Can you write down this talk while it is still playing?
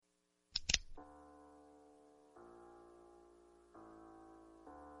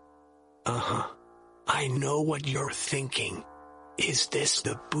I know what you're thinking. Is this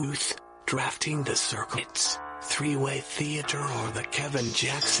the booth, drafting the circuits, three-way theater, or the Kevin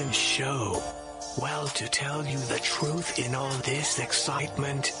Jackson show? Well, to tell you the truth, in all this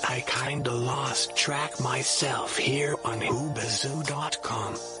excitement, I kinda lost track myself here on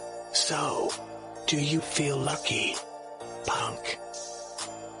Whobazoo.com. So, do you feel lucky, punk?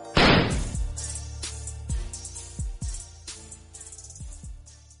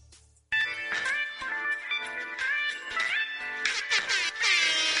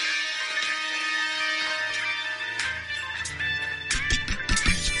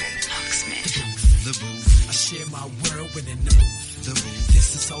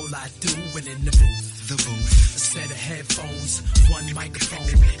 I do when in the booth. The booth. A set of headphones, one microphone,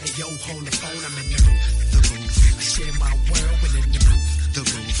 and yo, hold the phone, I'm in the booth. The booth. I share my world when in the booth. The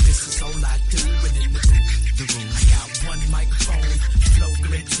booth. This is all I do when in the booth. The booth. I got one microphone, flow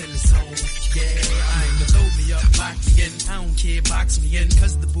glitz in the zone. Yeah, I ain't gonna load me up, lock me in. I don't care, box me in,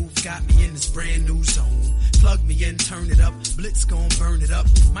 cause the booth got me in this brand new zone. Plug me in, turn it up, blitz gon' burn it up.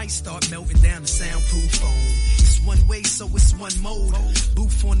 Might start melting down the soundproof phone. One way, so it's one mode.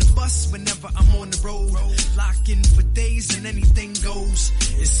 Booth on the bus whenever I'm on the road. Lock in for days and anything goes.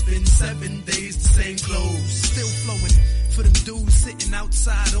 It's been 7 days, the same clothes. Still flowing for them dudes sitting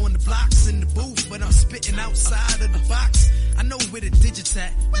outside on the blocks in the booth, but I'm spitting outside of the box. I know where the digits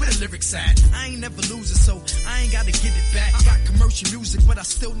at, where the lyrics at. I ain't never losing, so I ain't gotta get it back. Got commercial music, but I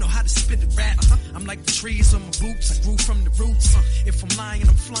still know how to spit a rap. I'm like the trees on my boots, I grew from the roots. If I'm lying,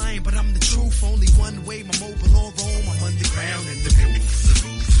 I'm flying, but I'm the truth. Only one way, my mobile or roam. I'm underground in the booth. The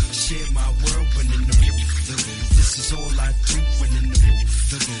booth. I share my world when in the booth. The booth. This is all I do when in the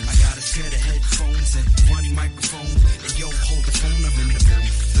booth. The booth. I got a set of headphones and one microphone. And yo, hold the phone, I'm in the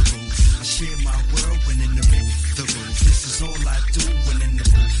booth. The booth. I share my world when in the booth. The booth. This is all I do when in the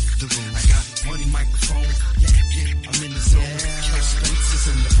booth. The booth. I got one microphone. Yeah, I'm in the zone. Joe Spencer's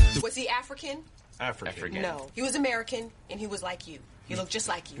in the booth. Was he African? African. No. He was American, and he was like you. He looked just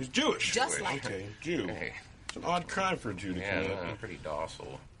like you. He was Jewish. Just like you. Okay, Jew. Okay. It's an odd crime for a Jew to commit. Yeah, pretty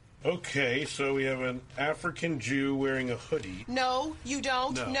docile. Okay, so we have an African Jew wearing a hoodie. No, you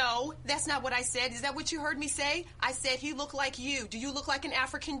don't. No. That's not what I said. Is that what you heard me say? I said he looked like you. Do you look like an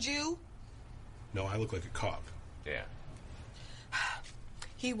African Jew? No, I look like a cop. Yeah.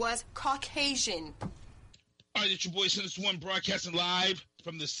 He was Caucasian. All right, it's your boy Sinister One broadcasting live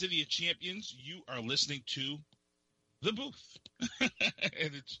from the City of Champions. You are listening to The Booth. And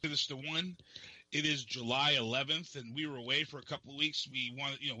it's Sinister One. It is July 11th, and we were away for a couple of weeks. We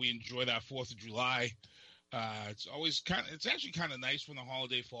enjoyed our 4th of July. It's actually kind of nice when the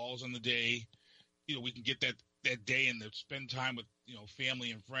holiday falls on the day. We can get that day and to spend time with,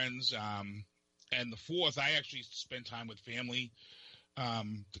 family and friends. And the 4th, I actually spent time with family.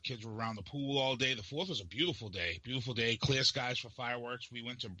 The kids were around the pool all day. The 4th was a beautiful day. Clear skies for fireworks. We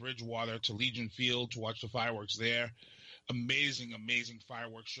went to Bridgewater to Legion Field to watch the fireworks there. Amazing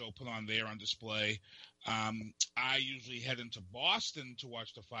fireworks show put on there on display. I usually head into Boston to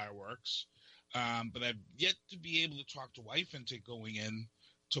watch the fireworks, but I've yet to be able to talk to wife into going in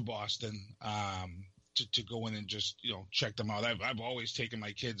to Boston to go in and just check them out. I've always taken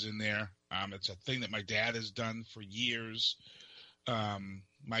my kids in there. It's a thing that my dad has done for years.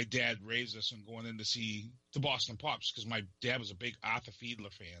 My dad raised us on going in to see the Boston Pops because my dad was a big Arthur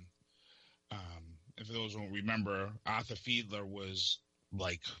Fiedler fan. And for those who don't remember, Arthur Fiedler was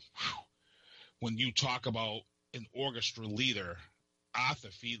like, when you talk about an orchestra leader, Arthur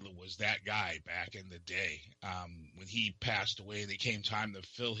Fiedler was that guy back in the day. When he passed away and it came time to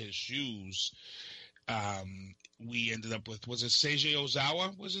fill his shoes, we ended up with, was it Seiji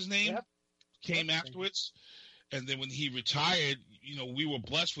Ozawa was his name? Yep. Came afterwards. And then when he retired, we were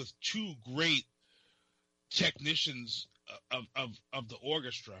blessed with two great technicians of the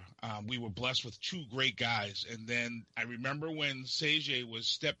orchestra. We were blessed with two great guys. And then I remember when Seiji was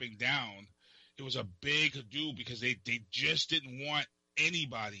stepping down, it was a big ado because they just didn't want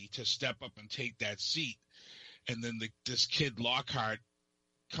anybody to step up and take that seat. And then this kid Lockhart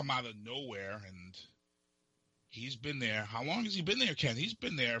come out of nowhere, and he's been there. How long has he been there, Ken? He's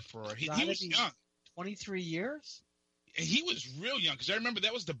been there for he was young. 23 years? And he was real young because I remember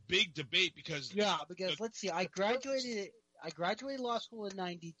that was the big debate because let's see, I graduated law school in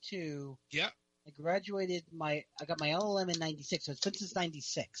 92. Yeah. I got my LLM in 96, so it's been since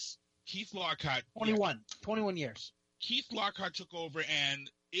 96. Keith Lockhart. 21 years. Keith Lockhart took over, and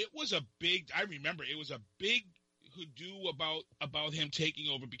it was a big hoodoo about him taking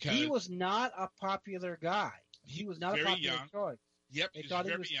over because he was not a popular guy. He was not a popular choice. Yep, he was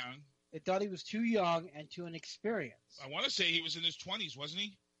very young. They thought he was too young and too inexperienced. I want to say he was in his 20s, wasn't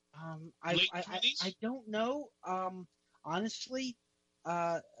he? Late 20s? I don't know, honestly,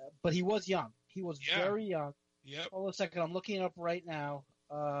 but he was young. He was very young. Yep. Hold on a second. I'm looking it up right now.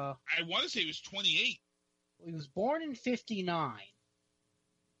 I want to say he was 28. He was born in 59.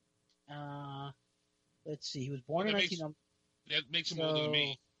 Let's see. He was born in 19. That makes him older than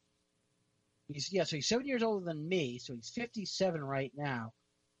me. So he's 7 years older than me. So he's 57 right now.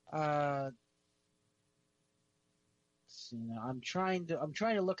 Let's see. Now I'm trying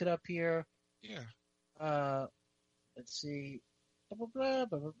to look it up here. Yeah. Let's see. Blah blah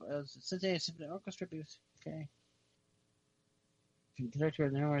blah. Cincinnati Symphony Orchestra. Okay. Director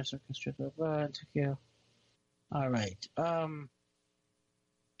of the Norris Orchestra. Blah blah. In Tokyo. All right.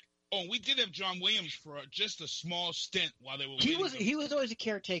 Oh, we did have John Williams for just a small stint while they were. He was always a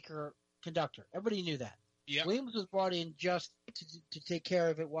caretaker conductor. Everybody knew that. Yeah. Williams was brought in just to take care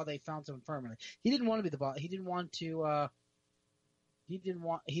of it while they found someone permanently. He didn't want to be the boss. He didn't want to. He didn't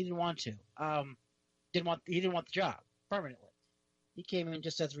want to. Didn't want. He didn't want the job permanently. He came in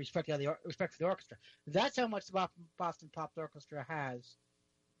just as respect for the orchestra. That's how much the Boston Pops Orchestra has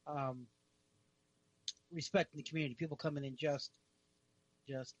respect in the community. People coming in just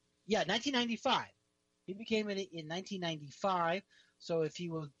 1995. He became in 1995. So if he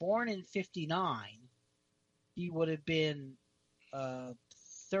was born in 59, he would have been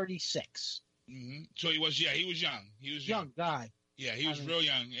 36. Mm-hmm. So he was young. He was young guy. Yeah, he was real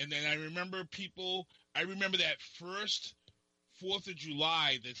young. And then I remember that first 4th of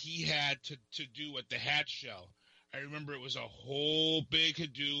July that he had to do at the Hat Show. I remember it was a whole big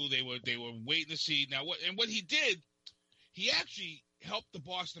to-do. They were waiting to see. Now, what he did, he actually helped the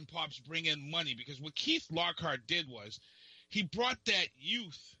Boston Pops bring in money, because what Keith Lockhart did was he brought that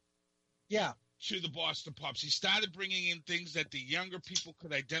youth to the Boston Pops. He started bringing in things that the younger people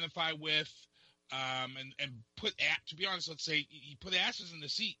could identify with, and put, to be honest, let's say he put asses in the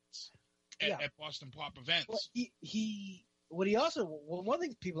seats at Boston Pop events. Well, one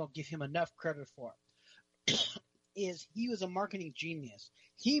thing people don't give him enough credit for is he was a marketing genius.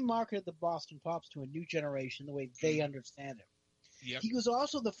 He marketed the Boston Pops to a new generation the way they understand him. Yep. He was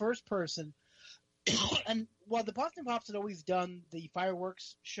also the first person, and while the Boston Pops had always done the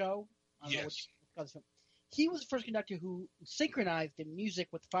fireworks show, he was the first conductor who synchronized the music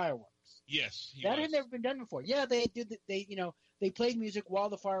with the fireworks. Yes, that had never been done before. Yeah, they did. They played music while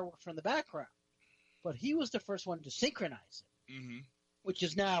the fireworks were in the background, but he was the first one to synchronize it, which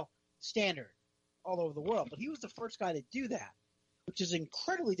is now standard all over the world. But he was the first guy to do that, which is an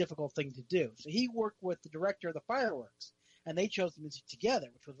incredibly difficult thing to do. So he worked with the director of the fireworks, and they chose the music together,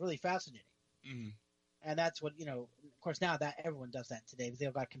 which was really fascinating. Mm-hmm. And that's what, of course, now that everyone does that today because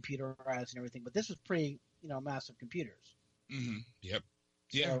they've got computerized and everything. But this was pretty, massive computers. Mm-hmm. Yep.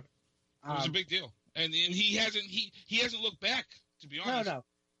 Yeah. So, it was a big deal. And he hasn't looked back, to be honest. No.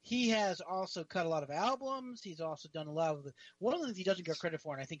 He has also cut a lot of albums. He's also done a lot of one of the things he doesn't get credit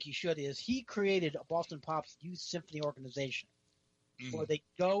for, and I think he should, is he created a Boston Pops Youth Symphony Organization where they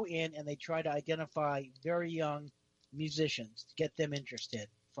go in and they try to identify very young musicians to get them interested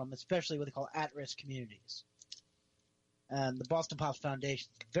from especially what they call at-risk communities. And the Boston Pops Foundation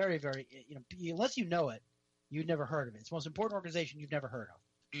is very, very, unless you know it, you've never heard of it. It's the most important organization you've never heard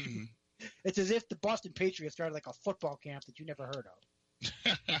of. Mm-hmm. It's as if the Boston Patriots started like a football camp that you never heard of.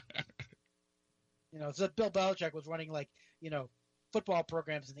 So Bill Belichick was running football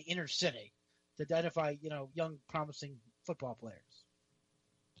programs in the inner city to identify, young promising football players.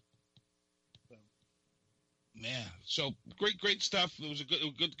 Man, so great stuff. It was a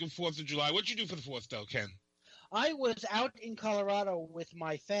good 4th of July. What'd you do for the 4th, though, Ken? I was out in Colorado with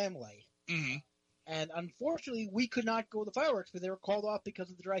my family, and unfortunately, we could not go to the fireworks because they were called off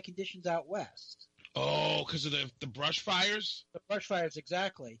because of the dry conditions out west. Oh, because of the brush fires? The brush fires,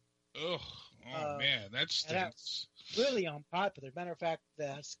 exactly. Ugh. Oh, man, that stinks. Really unpopular. As a matter of fact,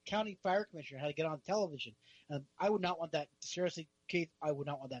 the county fire commissioner had to get on television, and I would not want that. Seriously, Keith, I would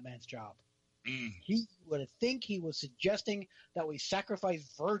not want that man's job. He would think he was suggesting that we sacrifice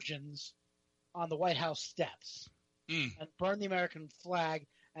virgins on the White House steps and burn the American flag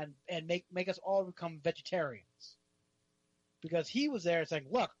and make us all become vegetarians. Because he was there saying,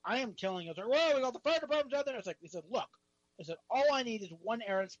 look, I am telling you, well, we got the fire departments out there. He said, look, all I need is one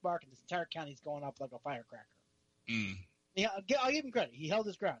errant spark and this entire county's going up like a firecracker. Yeah, I'll give him credit. He held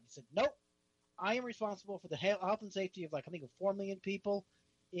his ground. He said, nope, I am responsible for the health and safety of 4 million people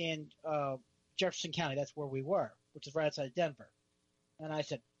in Jefferson County. That's where we were, which is right outside of Denver. And I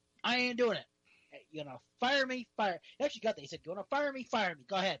said, I ain't doing it. Hey, fire me, fire. He actually got that. He said, you want to fire me? Fire me.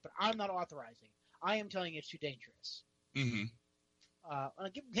 Go ahead. But I'm not authorizing. I am telling you it's too dangerous. Mm-hmm.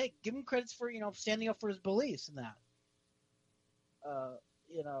 And give him credits for, standing up for his beliefs and that.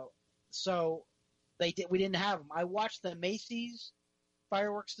 So we didn't have them. I watched the Macy's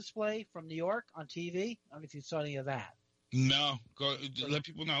fireworks display from New York on TV. I don't know if you saw any of that. No, go let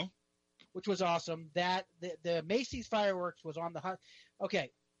people know. Which was awesome. That the Macy's fireworks was on the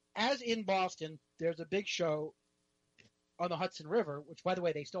okay. As in Boston, there's a big show on the Hudson River, which, by the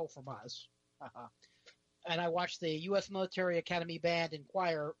way, they stole from us. And I watched the U.S. Military Academy Band and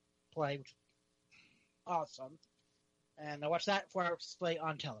Choir play, which was awesome. And I watched that fireworks display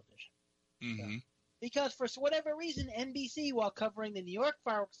on television. Mm-hmm. Because for whatever reason, NBC, while covering the New York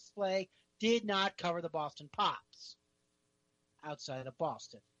fireworks display, did not cover the Boston Pops outside of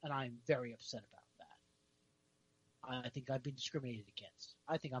Boston. And I'm very upset about that. I think I've been discriminated against.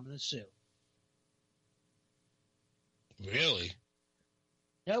 I think I'm going to sue. Really?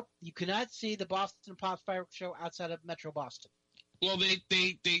 Nope. You cannot see the Boston Pops fireworks show outside of Metro Boston. Well, they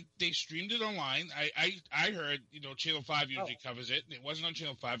streamed it online. I heard, Channel 5 usually covers it. It wasn't on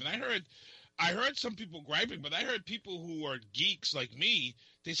Channel 5. And I heard some people griping, but I heard people who are geeks like me,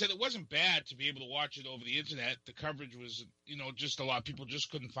 they said it wasn't bad to be able to watch it over the internet. The coverage was, just a lot of people just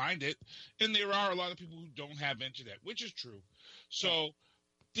couldn't find it. And there are a lot of people who don't have internet, which is true. So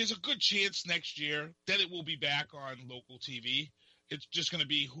there's a good chance next year that it will be back on local TV. It's just going to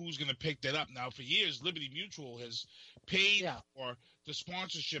be who's going to pick that up. Now, for years, Liberty Mutual has paid for the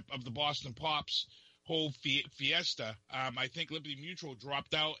sponsorship of the Boston Pops whole fiesta. I think Liberty Mutual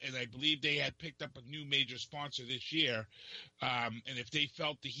dropped out, and I believe they had picked up a new major sponsor this year. And if they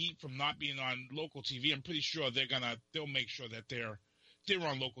felt the heat from not being on local TV, I'm pretty sure they'll make sure that they're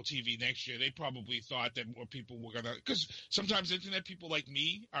on local TV next year. They probably thought that more people were going to – because sometimes internet people like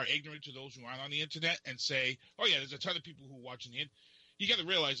me are ignorant to those who aren't on the internet and say, oh, yeah, there's a ton of people who watch the internet. You got to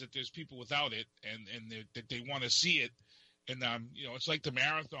realize that there's people without it and that they want to see it. And, it's like the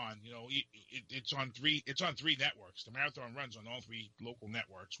marathon, it's on three networks. The marathon runs on all three local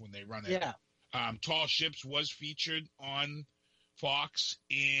networks when they run it. Yeah. Tall Ships was featured on Fox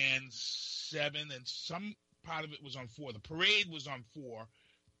and 7, and some part of it was on 4. The parade was on 4.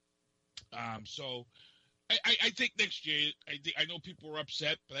 So I think next year, I know people are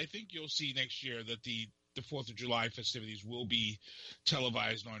upset, but I think you'll see next year that the 4th of July festivities will be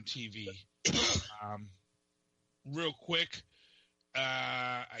televised on TV. Real quick,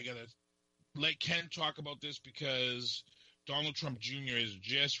 I got to let Ken talk about this because Donald Trump Jr. has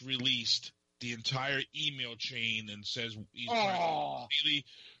just released the entire email chain and says he's really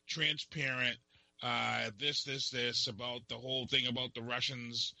transparent. This about the whole thing about the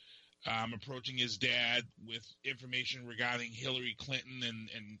Russians approaching his dad with information regarding Hillary Clinton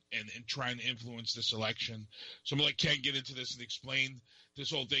and trying to influence this election. So I'm going to let Ken get into this and explain this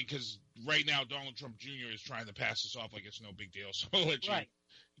whole thing because right now Donald Trump Jr. is trying to pass this off like it's no big deal. So I'll let you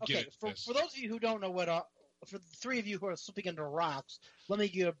get into this. For those of you who don't know for the three of you who are slipping under rocks, let me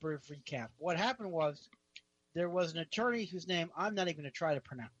give a brief recap. What happened was there was an attorney whose name I'm not even going to try to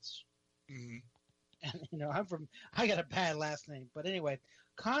pronounce. Mm-hmm. And, I got a bad last name. But anyway,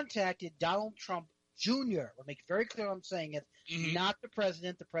 contacted Donald Trump Jr. I'll make it very clear I'm saying it, not the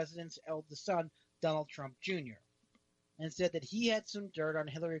president's eldest son, Donald Trump Jr. And said that he had some dirt on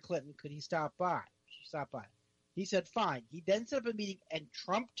Hillary Clinton. Could he stop by? She stopped by. He said, fine. He then set up a meeting at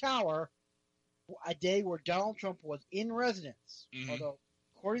Trump Tower a day where Donald Trump was in residence. Although,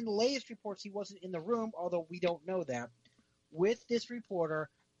 according to the latest reports, he wasn't in the room, although we don't know that, with this reporter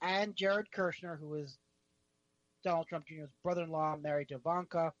and Jared Kushner, who is Donald Trump Jr.'s brother-in-law, married to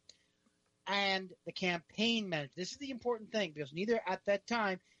Ivanka, and the campaign manager. This is the important thing, because neither at that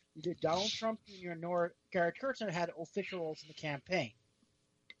time, neither Donald Trump Jr. nor Jared Kushner had official roles in the campaign.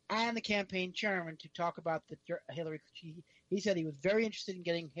 And the campaign chairman to talk about the Hillary. He said he was very interested in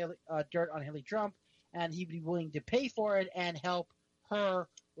getting dirt on Hillary Trump, and he'd be willing to pay for it and help her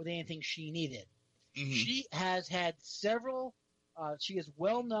with anything she needed. Mm-hmm. She has had several. She is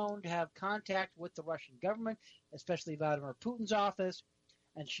well known to have contact with the Russian government, especially Vladimir Putin's office.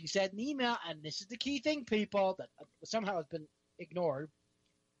 And she said in an email, and this is the key thing, people, that somehow has been ignored,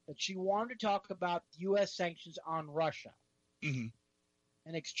 that she wanted to talk about U.S. sanctions on Russia in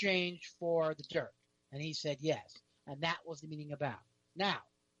exchange for the dirt. And he said yes. And that was the meeting about. Now,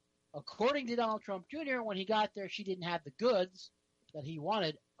 according to Donald Trump Jr., when he got there, she didn't have the goods that he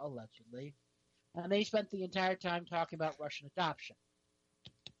wanted, allegedly. And they spent the entire time talking about Russian adoption.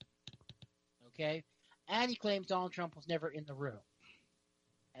 Okay? And he claims Donald Trump was never in the room.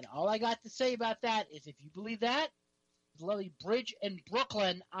 And all I got to say about that is if you believe that, the lovely bridge in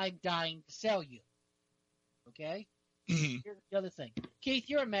Brooklyn, I'm dying to sell you. Okay? Mm-hmm. Here's the other thing. Keith,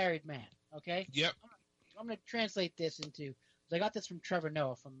 you're a married man. Okay? Yep. I'm going to translate this into – I got this from Trevor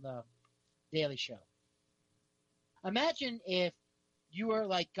Noah from the Daily Show. Imagine if you were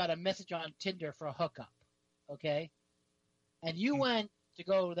like got a message on Tinder for a hookup, okay? And you went to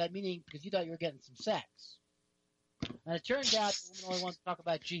go to that meeting because you thought you were getting some sex. And it turned out the woman only wants to talk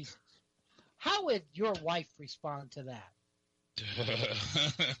about Jesus. How would your wife respond to that?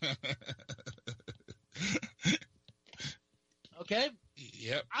 Okay?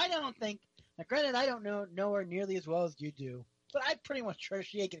 Yep. I don't think, now granted, I don't know her nearly as well as you do, but I pretty much sure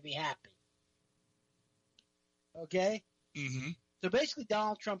she ain't going to be happy. Okay? Mm-hmm. So basically,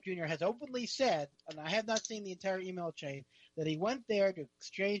 Donald Trump Jr. has openly said, and I have not seen the entire email chain, that he went there to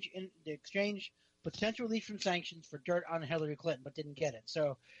exchange potential relief from sanctions for dirt on Hillary Clinton, but didn't get it.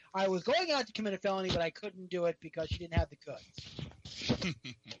 So I was going out to commit a felony, but I couldn't do it because she didn't have the goods.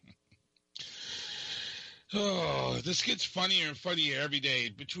 Oh, this gets funnier and funnier every day.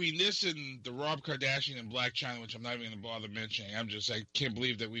 Between this and the Rob Kardashian and Blac Chyna, which I'm not even going to bother mentioning, I can't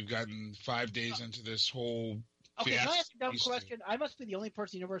believe that we've gotten 5 days into this whole. Okay, can I ask a dumb question? I must be the only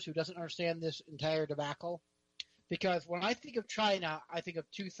person in the universe who doesn't understand this entire debacle. Because when I think of China, I think of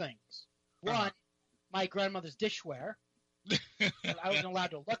two things. One, my grandmother's dishware. That I wasn't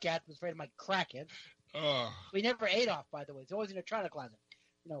allowed to look at, was afraid I might crack it. We never ate off, by the way. It's always in a china closet.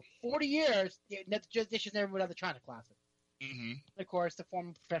 40 years, the dishes never went out of the china closet. Mm-hmm. Of course, the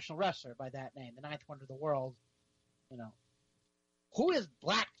former professional wrestler by that name, the ninth wonder of the world. Who is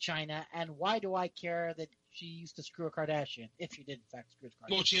Blac Chyna, and why do I care that she used to screw a Kardashian, if she did in fact screw a Kardashian?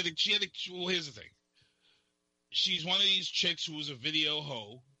 Well, well, here's the thing. She's one of these chicks who was a video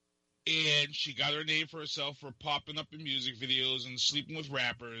hoe, and she got her name for herself for popping up in music videos and sleeping with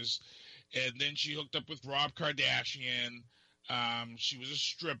rappers, and then she hooked up with Rob Kardashian. She was a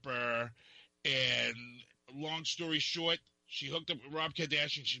stripper, and long story short, she hooked up with Rob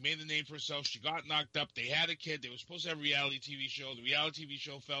Kardashian. She made a name for herself. She got knocked up. They had a kid. They were supposed to have a reality TV show. The reality TV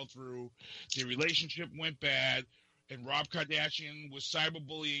show fell through. Their relationship went bad, and Rob Kardashian was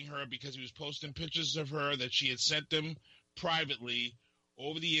cyberbullying her because he was posting pictures of her that she had sent them privately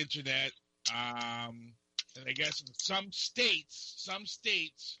over the internet. And I guess in some states,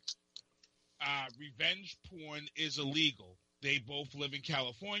 revenge porn is illegal. They both live in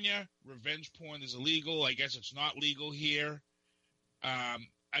California. Revenge porn is illegal. I guess it's not legal here.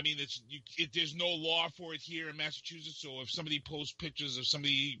 I mean, there's no law for it here in Massachusetts. So if somebody posts pictures of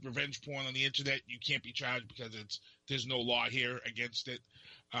somebody revenge porn on the internet, you can't be charged because there's no law here against it.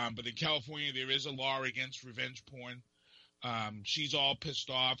 But in California, there is a law against revenge porn. She's all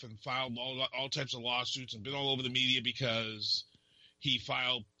pissed off and filed all types of lawsuits and been all over the media because he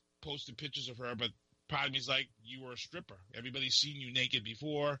posted pictures of her. But part of me is like, you were a stripper. Everybody's seen you naked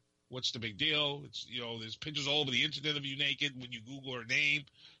before. What's the big deal? It's there's pictures all over the internet of you naked when you Google her name.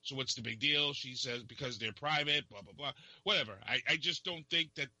 So what's the big deal? She says because they're private, blah, blah, blah. Whatever. I just don't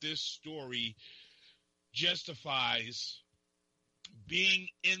think that this story justifies being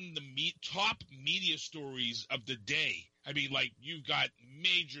in the top media stories of the day. I mean, like, you've got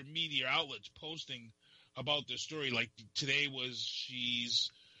major media outlets posting about this story. Like today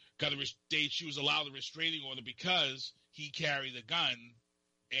she was allowed a restraining order because he carried a gun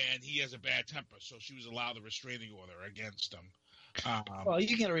and he has a bad temper. So she was allowed a restraining order against him. Well, you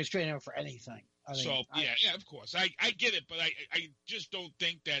can get a restraining order for anything. Yeah, of course. I get it, but I just don't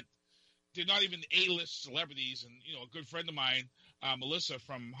think that they're not even A-list celebrities. And, a good friend of mine, Melissa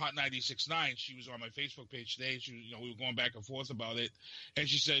from Hot 96.9, she was on my Facebook page today. We were going back and forth about it. And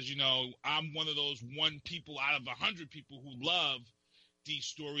she says, I'm one of those people out of 100 people who love these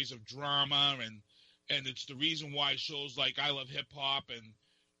stories of drama, and it's the reason why shows like I Love Hip Hop and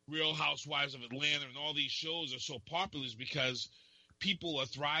Real Housewives of Atlanta and all these shows are so popular is because people are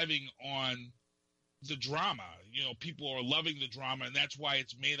thriving on the drama. People are loving the drama, and that's why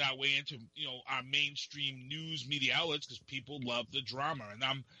it's made our way into our mainstream news media outlets, because people love the drama. And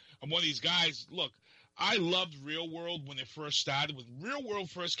I'm one of these guys. Look, I loved Real World when it first started. When Real World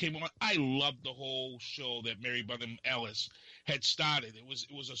first came on, I loved the whole show that Mary Bethany Ellis had started. It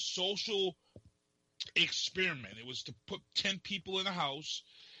was a social experiment. It was to put 10 people in a house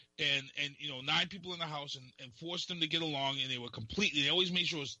and 9 people in the house and force them to get along, and they always made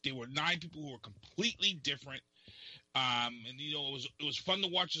sure they were 9 people who were completely different. It was fun to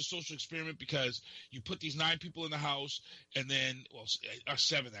watch the social experiment because you put these 9 people in the house, and then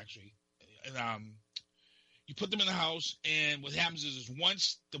 7 actually, and you put them in the house, and what happens is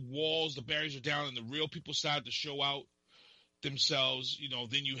once the barriers are down and the real people started to show out themselves,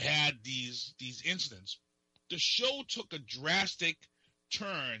 then you had these incidents. The show took a drastic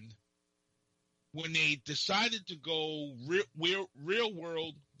turn when they decided to go real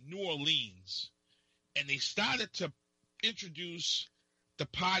world New Orleans, and they started to introduce the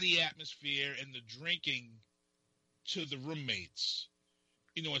party atmosphere and the drinking to the roommates.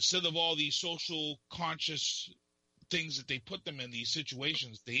 instead of all these social conscious things that they put them in these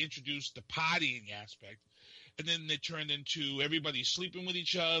situations, they introduced the partying aspect, and then they turned into everybody sleeping with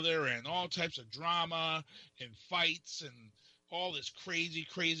each other and all types of drama and fights and all this crazy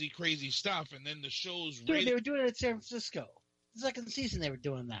stuff. And then the show's Dude, they were doing it in San Francisco. The second season they were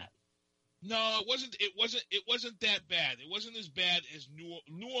doing that. No, it wasn't that bad. It wasn't as bad as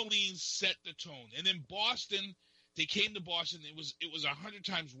New Orleans set the tone. And then Boston, they came to Boston. It was 100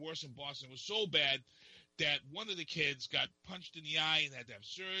 times worse in Boston. It was so bad that one of the kids got punched in the eye and had to have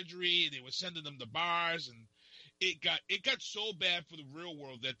surgery, and they were sending them to bars, and it got so bad for the real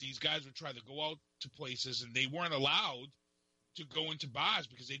world that these guys would try to go out to places, and they weren't allowed to go into bars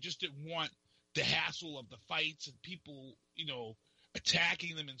because they just didn't want the hassle of the fights and people,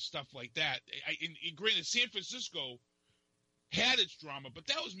 attacking them and stuff like that. Granted, San Francisco had its drama, but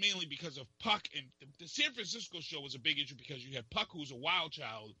that was mainly because of Puck, and the San Francisco show was a big issue because you had Puck, who was a wild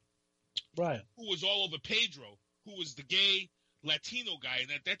child, right, who was all over Pedro, who was the gay Latino guy.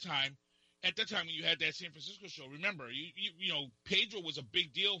 And at that time when you had that San Francisco show, remember, Pedro was a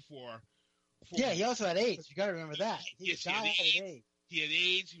big deal for yeah, he also had AIDS. You got to remember that. Yes, he had AIDS. He had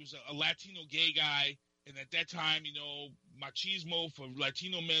AIDS. He was a Latino gay guy. And at that time, machismo for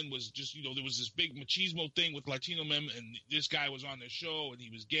Latino men was just, there was this big machismo thing with Latino men, and this guy was on the show, and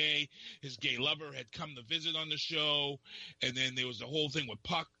he was gay. His gay lover had come to visit on the show, and then there was the whole thing with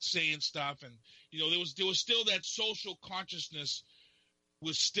Puck saying stuff, and, there was still that social consciousness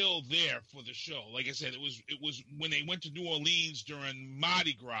was still there for the show. Like I said, it was when they went to New Orleans during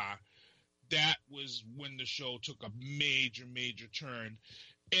Mardi Gras, that was when the show took a major turn.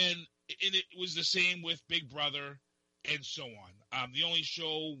 And it was the same with Big Brother and so on. The only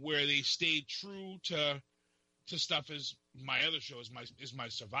show where they stayed true to stuff is my other show is my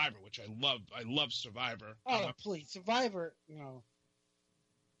Survivor, which I love. I love Survivor. Oh, please, Survivor!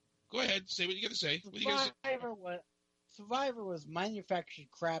 Go ahead, say what you got to say. Survivor was manufactured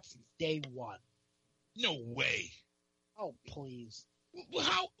crap since day one. No way. Oh, please. Well,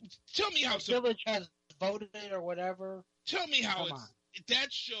 how? Tell me how. The Village has voted it or whatever. Tell me how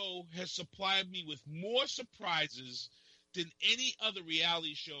that show has supplied me with more surprises than any other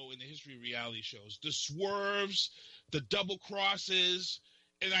reality show in the history of reality shows. The swerves, the double crosses,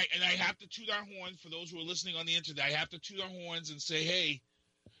 and I have to toot our horn for those who are listening on the internet. I have to toot our horns and say, hey,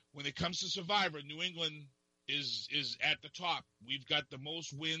 when it comes to Survivor, New England is at the top. We've got the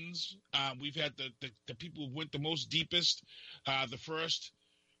most wins. We've had the people who went the most deepest. The first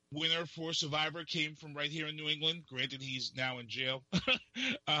winner for Survivor came from right here in New England. Granted, he's now in jail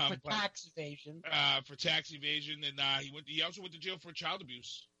for tax evasion. For tax evasion, and he also went to jail for child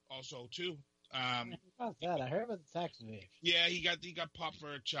abuse, also too. How's that? I heard about the tax evasion. Yeah, he got popped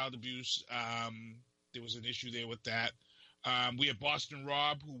for child abuse. There was an issue there with that. We had Boston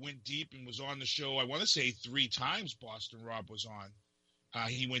Rob, who went deep and was on the show. I want to say 3 times Boston Rob was on.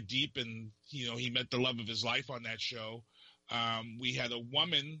 He went deep, and he met the love of his life on that show. We had a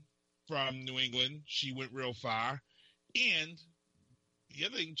woman from New England. She went real far. And the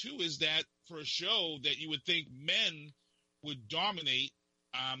other thing, too, is that for a show that you would think men would dominate,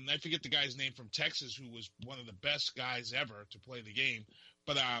 I forget the guy's name from Texas, who was one of the best guys ever to play the game.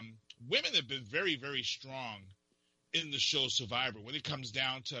 But women have been very, very strong in the show Survivor when it comes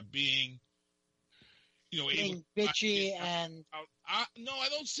down to being being bitchy and no, I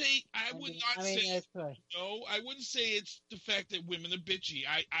don't say. I would not say. No, I wouldn't say it's the fact that women are bitchy.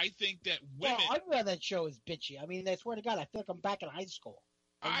 I think that women. Well, everyone on that show is bitchy. I mean, I swear to God, I feel like I'm back in high school.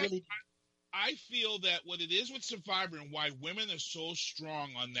 I feel that what it is with Survivor and why women are so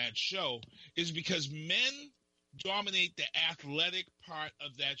strong on that show is because men dominate the athletic part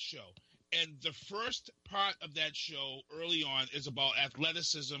of that show. And the first part of that show early on is about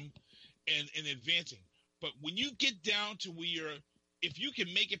athleticism and advancing. But when you get down to where if you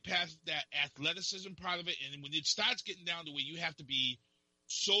can make it past that athleticism part of it, and when it starts getting down to where you have to be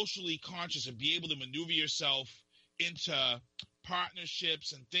socially conscious and be able to maneuver yourself into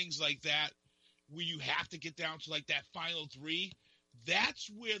partnerships and things like that, where you have to get down to like that final 3, that's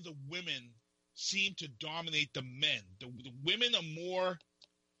where the women seem to dominate the men. The women are more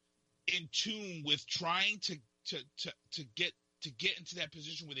in tune with trying to get into that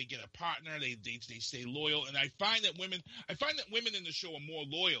position where they get a partner, they stay loyal, and I find that women in the show are more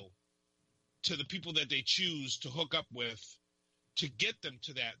loyal to the people that they choose to hook up with to get them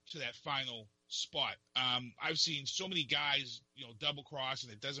to that final spot. I've seen so many guys, double cross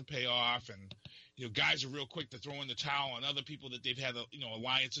and it doesn't pay off, and guys are real quick to throw in the towel on other people that they've had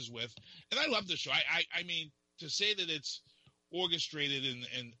alliances with, and I love the show. I mean, to say that it's orchestrated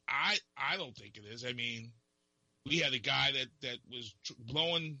and I don't think it is. I mean, We had a guy that was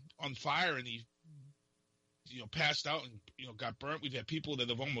blowing on fire, and he, passed out and, got burnt. We've had people that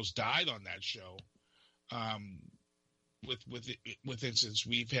have almost died on that show. With incidents,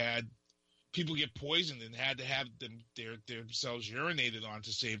 we've had people get poisoned and had to have themselves urinated on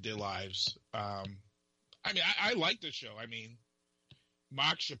to save their lives. I like the show. I mean,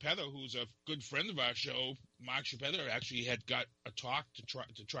 Mark Shapiro, who's a good friend of our show, Mark Shapiro actually had got a talk to try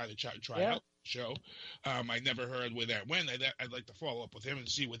out the show. I never heard where that went. I'd like to follow up with him and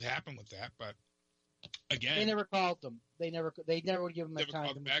see what happened with that. But again, they never called them. They never would give him the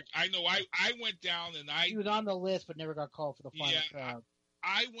time. Back. I know. I went down and he was on the list, but never got called for the final crowd.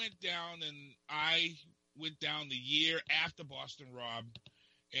 I went down the year after Boston Rob,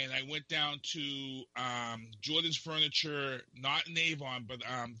 and I went down to Jordan's Furniture, not in Avon, but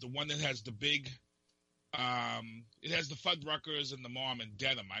the one that has the big. It has the Fuddruckers and the mom and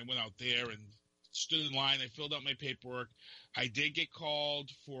Dedham. I went out there and stood in line. I filled out my paperwork. I did get called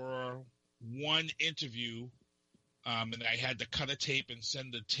for one interview, and I had to cut a tape and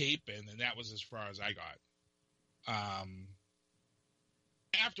send the tape in, and that was as far as I got.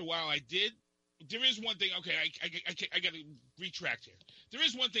 After a while, I did. There is one thing. Okay, I got to retract here. There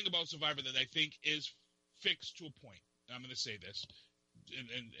is one thing about Survivor that I think is fixed to a point. I'm going to say this, and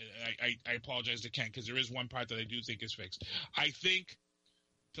I apologize to Ken because there is one part that I do think is fixed. I think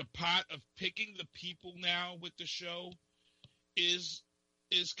the part of picking the people now with the show is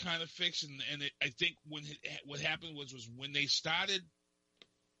kind of fixed, and I think what happened was when they started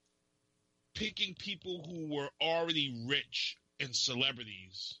picking people who were already rich and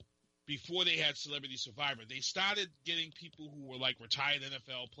celebrities before they had Celebrity Survivor, they started getting people who were like retired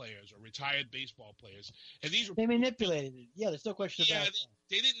NFL players or retired baseball players, and they manipulated it. Yeah, there's no question about that.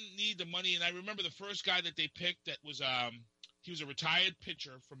 They didn't need the money, and I remember the first guy that they picked that was he was a retired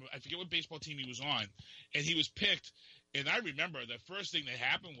pitcher from I forget what baseball team he was on, and he was picked. And I remember the first thing that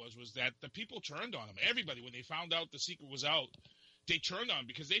happened was that the people turned on him. Everybody, when they found out the secret was out, they turned on him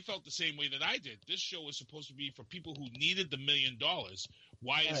because they felt the same way that I did. This show was supposed to be for people who needed the $1 million.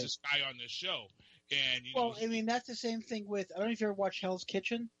 Why is this guy on this show? And I mean, that's the same thing with. I don't know if you ever watched Hell's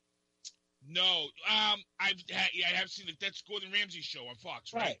Kitchen. No, I have seen it. That's Gordon Ramsay's show on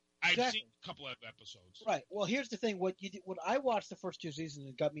Fox, right? I've seen a couple of episodes. Right. Well, here's the thing. What I watched the first 2 seasons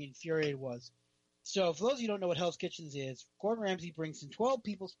and got me infuriated was. So, for those of you who don't know what Hell's Kitchens is, Gordon Ramsay brings in 12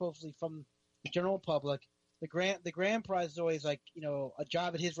 people supposedly from the general public. The grand prize is always like, a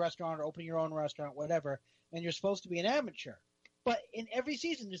job at his restaurant or opening your own restaurant, whatever, and you're supposed to be an amateur. But in every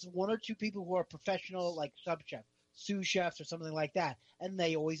season, there's 1 or 2 people who are professional, like sub chefs, sous chefs, or something like that, and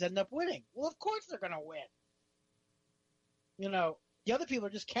they always end up winning. Well, of course they're going to win. The other people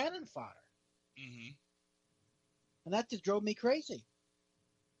are just cannon fodder. Mm-hmm. And that just drove me crazy.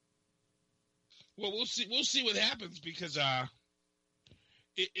 Well, we'll see what happens because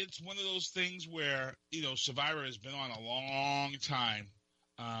it's one of those things where Survivor has been on a long time,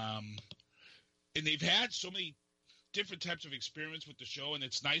 and they've had so many different types of experiments with the show, and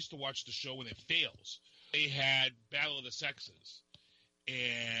it's nice to watch the show when it fails. They had Battle of the Sexes,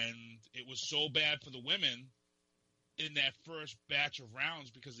 and it was so bad for the women in that first batch of rounds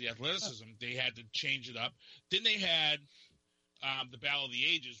because of the athleticism. They had to change it up. Then they had the Battle of the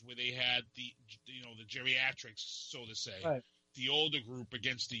Ages, where they had the geriatrics, so to say, right. The older group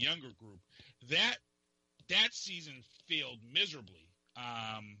against the younger group. That season failed miserably,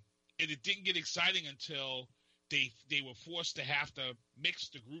 and it didn't get exciting until they were forced to have to mix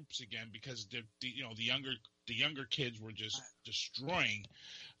the groups again because the younger kids were just destroying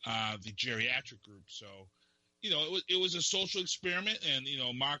the geriatric group. So it was a social experiment, and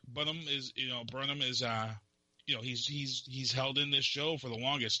Mark Burnham is he's held in this show for the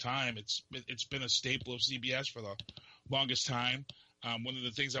longest time. It's been a staple of CBS for the longest time. One of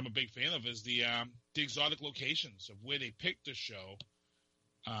the things I'm a big fan of is the exotic locations of where they picked the show.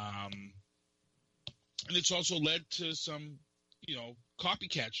 And it's also led to some,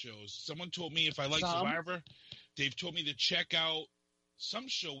 copycat shows. Someone told me if I like Survivor, they've told me to check out some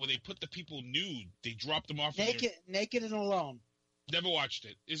show where they put the people nude. They drop them off naked and alone. Never watched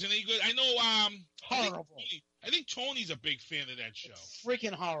it. Isn't it good? I know. Horrible. I think Tony's a big fan of that show. It's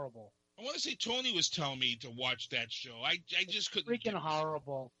freaking horrible. I want to say Tony was telling me to watch that show. I just couldn't. Freaking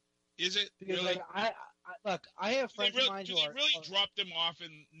horrible. Is it because really? I have friends of mine who are. Did they really drop them off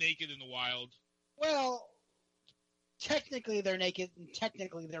naked in the wild? Well, technically they're naked and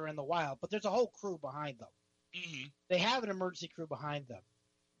technically they're in the wild, but there's a whole crew behind them. Mm-hmm. They have an emergency crew behind them,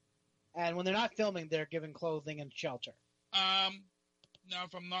 and when they're not filming, they're given clothing and shelter. Now,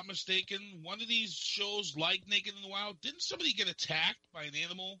 if I'm not mistaken, one of these shows, like Naked in the Wild, didn't somebody get attacked by an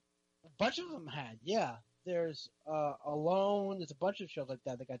animal? A bunch of them had, yeah. There's Alone. There's a bunch of shows like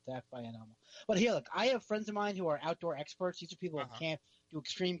that got attacked by an animal. But here, look, I have friends of mine who are outdoor experts. These are people who camp, do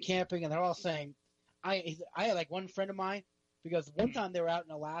extreme camping, and they're all saying, I had like one friend of mine, because one time they were out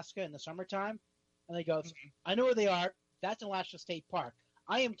in Alaska in the summertime, and they goes, I know where they are. That's in Alaska State Park.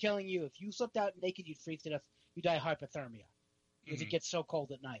 I am telling you, if you slipped out naked, you'd freeze to death. You die of hypothermia because it gets so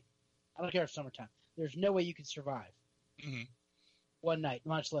cold at night. I don't care if it's summertime. There's no way you could survive one night,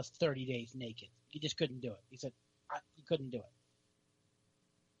 much less 30 days naked. You just couldn't do it. He said, you couldn't do it.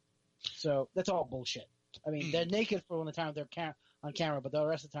 So that's all bullshit. I mean, they're naked for when the time they're on camera, but the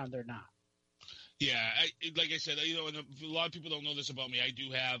rest of the time they're not. Yeah, like I said, and a lot of people don't know this about me. I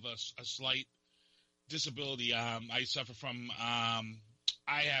do have a slight disability. I suffer from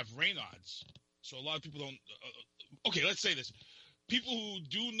I have Raynaud's. So a lot of people don't okay, let's say this. People who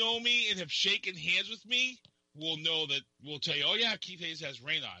do know me and have shaken hands with me will tell you, oh yeah, Keith Hayes has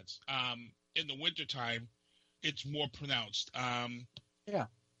Raynaud's. In the wintertime, it's more pronounced. Yeah.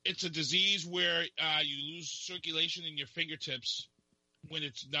 It's a disease where you lose circulation in your fingertips when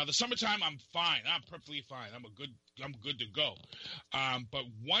it's now the summertime. I'm fine. I'm perfectly fine. I'm good to go. But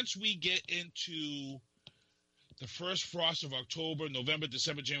once we get into the first frost of October, November,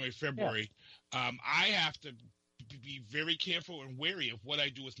 December, January, February, I have to be very careful and wary of what I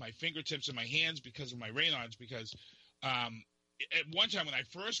do with my fingertips and my hands because of my Raynaud's. Because at one time when I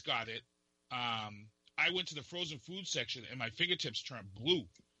first got it, I went to the frozen food section and my fingertips turned blue.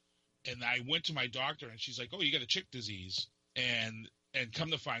 And I went to my doctor and she's like, oh, you got a chick disease. And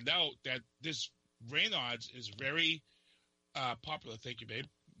come to find out that this Raynaud's is very popular. Thank you, babe.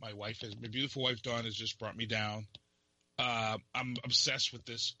 My beautiful wife, Dawn, has just brought me down. I'm obsessed with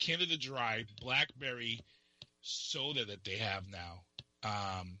this Canada Dry blackberry soda that they have now.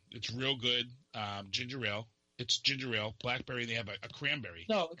 It's real good. Ginger ale. It's ginger ale, blackberry, and they have a cranberry.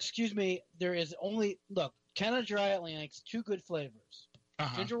 No, excuse me. There is only Canada Dry Atlantic's two good flavors: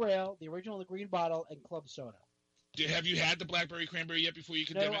 ginger ale, the original, the green bottle, and club soda. Have you had the blackberry cranberry yet before you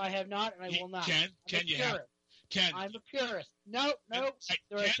condemn it? No, I have not, and I will not. Can you have? I'm a purist. No. There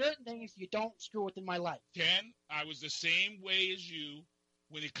are certain things you don't screw with in my life. Ken, I was the same way as you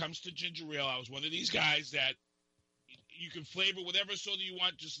when it comes to ginger ale. I was one of these guys that you can flavor whatever soda you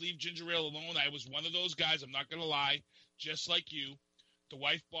want, just leave ginger ale alone. I was one of those guys, I'm not going to lie, just like you. The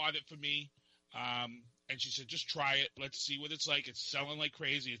wife bought it for me, and she said, just try it. Let's see what it's like. It's selling like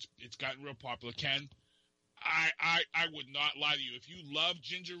crazy. It's gotten real popular. Ken, I would not lie to you. If you love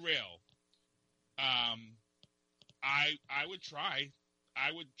ginger ale, I would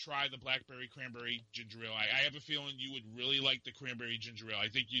try the blackberry cranberry ginger ale. I have a feeling you would really like the cranberry ginger ale. I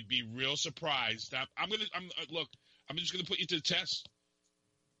think you'd be real surprised. I'm just gonna put you to the test.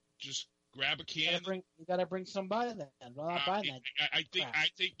 Just grab a can. You gotta bring some by then. I'm not buying that. I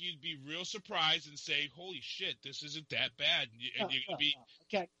think you'd be real surprised and say, "Holy shit, this isn't that bad."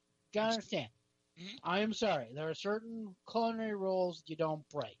 Okay, gotta understand. I am sorry. There are certain culinary rules you don't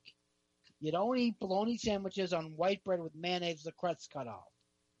break. You don't eat bologna sandwiches on white bread with mayonnaise, the crust cut off.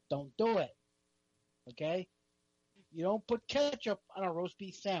 Don't do it. Okay? You don't put ketchup on a roast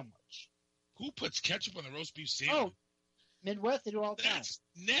beef sandwich. Who puts ketchup on a roast beef sandwich? Oh, Midwest, they do it all the time. That's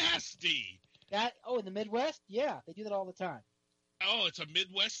nasty. In the Midwest? Yeah, they do that all the time. Oh, it's a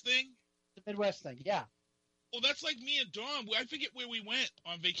Midwest thing? It's a Midwest thing, yeah. Well, that's like me and Dawn. I forget where we went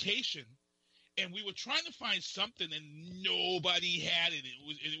on vacation. And we were trying to find something, and nobody had it.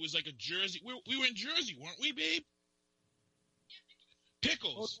 It was like a Jersey. We were in Jersey, weren't we, babe?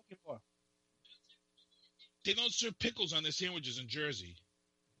 Pickles. What are you looking for? They don't serve pickles on their sandwiches in Jersey.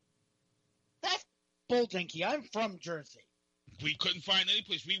 That's bull dinky. I'm from Jersey. We couldn't find any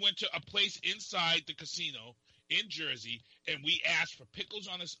place. We went to a place inside the casino in Jersey, and we asked for pickles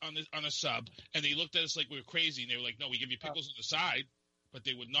on a sub, and they looked at us like we were crazy, and they were like, "No, we give you pickles on the side." But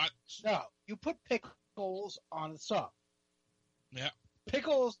they would not. No, you put pickles on the sub. Yeah.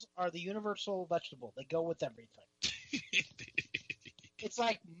 Pickles are the universal vegetable. They go with everything. It's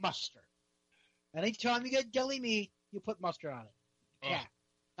like mustard. Anytime you get deli meat, you put mustard on it. Yeah.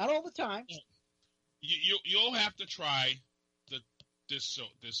 Not all the time. You'll have to try this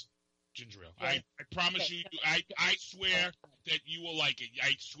ginger ale. Right. I promise you. I swear that you will like it.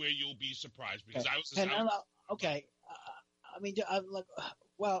 I swear you'll be surprised because okay.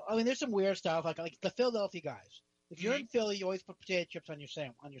 There's some weird stuff like the Philadelphia guys. If you're in Philly, you always put potato chips on your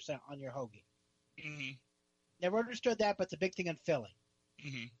hoagie. Mm-hmm. Never understood that, but it's a big thing in Philly.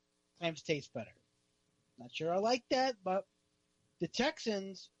 Mm-hmm. Claims taste better. Not sure I like that, but the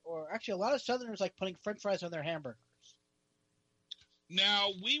Texans, or actually a lot of Southerners, like putting French fries on their hamburgers. Now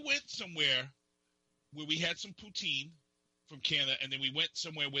we went somewhere where we had some poutine from Canada, and then we went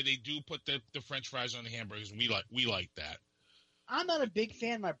somewhere where they do put the French fries on the hamburgers, and we like that. I'm not a big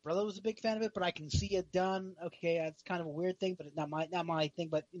fan. My brother was a big fan of it, but I can see it done. Okay, it's kind of a weird thing, but not my thing.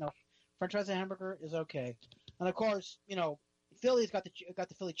 But French fries and hamburger is okay. And of course, Philly's got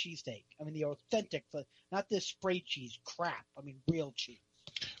the Philly cheesesteak. I mean, the authentic, not this spray cheese crap. I mean, real cheese.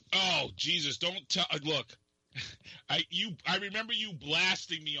 Oh Jesus! Don't tell. Look, I remember you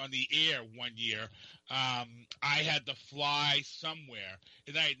blasting me on the air one year. I had to fly somewhere,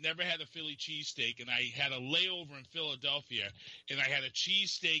 and I had never had a Philly cheesesteak, and I had a layover in Philadelphia, and I had a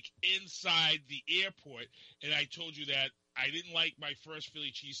cheesesteak inside the airport, and I told you that I didn't like my first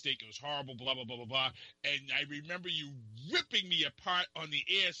Philly cheesesteak. It was horrible, blah, blah, blah, blah, blah. And I remember you ripping me apart on the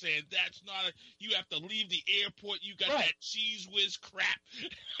air saying, you have to leave the airport. You got that cheese whiz crap.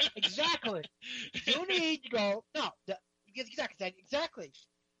 Exactly. You need to go, exactly.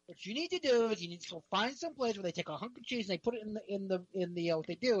 What you need to do is you need to go find some place where they take a hunk of cheese and they put it in the what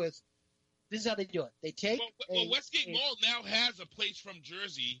they do is, this is how they do it. They take Westgate Mall now has a place from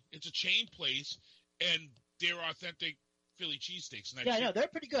Jersey. It's a chain place, and they're authentic Philly cheesesteaks. They're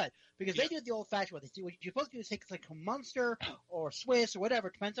pretty good because they do it the old-fashioned way. What you're supposed to do is take like a Munster or Swiss or whatever,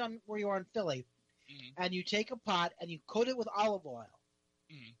 depends on where you are in Philly, and you take a pot and you coat it with olive oil,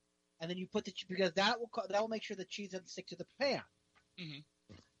 and then you put because that will make sure the cheese doesn't stick to the pan,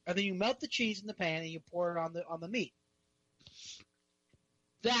 and then you melt the cheese in the pan and you pour it on the meat.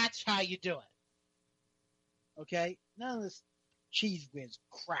 That's how you do it. Okay, none of this cheese whiz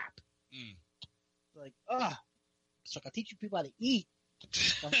crap. Like, it's like I teach you people how to eat.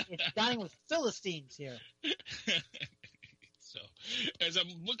 It's dining with Philistines here. So, as I'm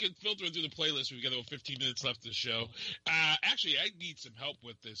filtering through the playlist, we've got about 15 minutes left of the show. Actually, I need some help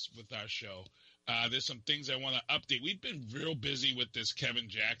with our show. There's some things I want to update. We've been real busy with this Kevin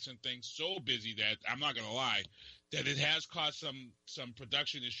Jackson thing, so busy that I'm not going to lie, that it has caused some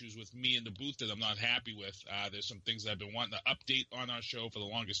production issues with me in the booth that I'm not happy with. There's some things that I've been wanting to update on our show for the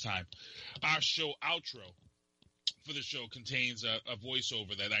longest time. Our show outro for the show contains a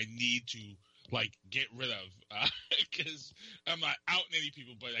voiceover that I need to get rid of because I'm not outing any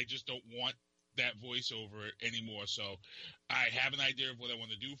people, but I just don't want that voiceover anymore. So I have an idea of what I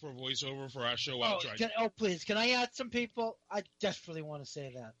want to do for a voiceover for our show outro. Please, can I add some people? I desperately want to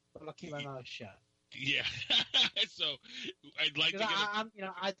say that, but I'll keep my mouth shut. Yeah. So I'd like to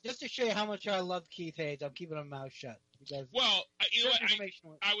just to show you how much I love Keith Hayes, I'm keeping my mouth shut. Because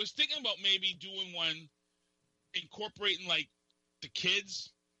I was thinking about maybe doing one incorporating the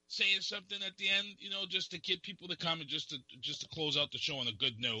kids saying something at the end, just to get people to come and just to close out the show on a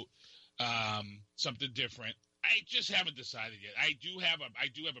good note, something different. I just haven't decided yet. I do have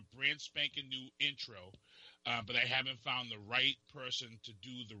a brand spanking new intro, but I haven't found the right person to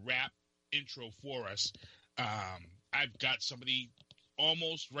do the rap intro for us. I've got somebody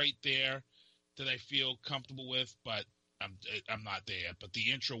almost right there that I feel comfortable with, but I'm not there yet. But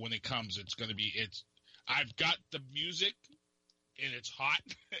the intro, when it comes, I've got the music and it's hot.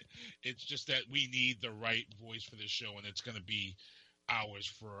 It's just that we need the right voice for this show, and it's going to be ours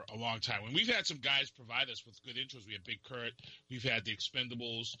for a long time. And we've had some guys provide us with good intros. We had Big Kurt. We've had the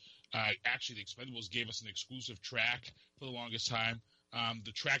Expendables. Actually, the Expendables gave us an exclusive track for the longest time.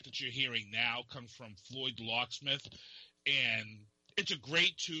 The track that you're hearing now comes from Floyd the Locksmith, and it's a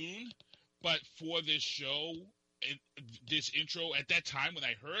great tune. But for this show, this intro, at that time when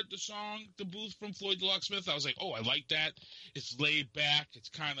I heard the song, The Booth from Floyd the Locksmith, I was like, oh, I like that. It's laid back. It's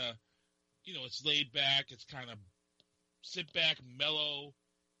kind of, it's laid back. It's kind of sit back, mellow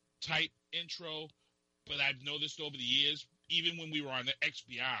type intro. But I've noticed over the years, even when we were on the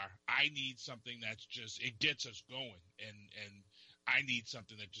XBR, I need something that's just, it gets us going. And I need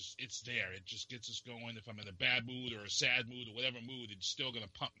something that just, it's there. It just gets us going. If I'm in a bad mood or a sad mood or whatever mood, it's still going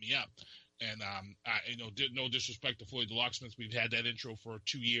to pump me up. And, no disrespect to Floyd the Locksmith. We've had that intro for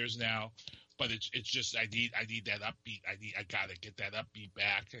 2 years now, but it's just, I need that upbeat. I got to get that upbeat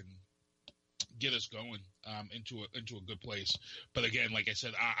back and get us going, into a good place. But again, like I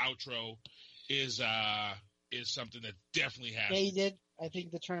said, our outro is something that definitely has. Dated, I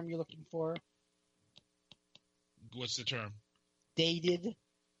think the term you're looking for. What's the term? Dated.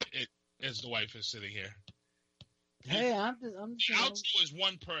 As the wife is sitting here. Hey, I'm the outro is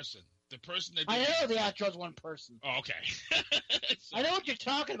one person. The person that I know the outro is one person. Oh, okay. So, I know what you're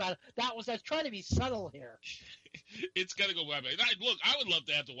talking about. I was trying to be subtle here. It's got to go by. Look, I would love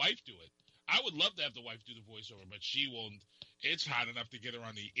to have the wife do it. I would love to have the wife do the voiceover, but she won't. It's hot enough to get her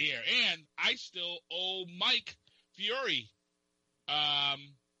on the air. And I still owe Mike Fiore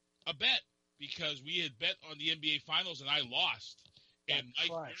a bet because we had bet on the NBA Finals and I lost. And Mike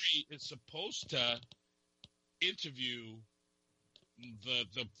Fiore is supposed to interview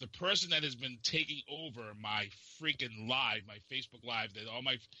the person that has been taking over my freaking live, my Facebook Live,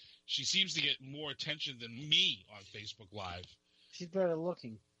 she seems to get more attention than me on Facebook Live. She's better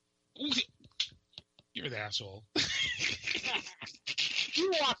looking. You're an asshole.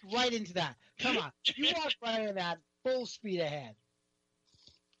 You walked right into that. Come on. You walked right into that full speed ahead.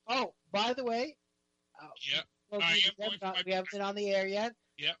 Oh, by the way, we haven't been on the air yet.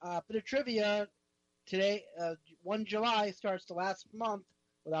 Yeah. Bit of trivia. Today, 1 July starts the last month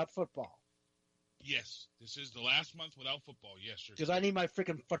without football. Yes, this is the last month without football. Yes, because I need my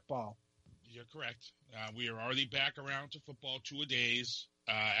freaking football. You're correct. We are already back around to football 2-a-days.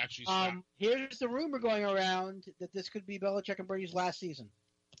 Actually, here's the rumor going around that this could be Belichick and Brady's last season.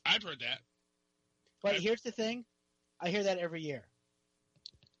 I've heard that. But here's the thing. I hear that every year.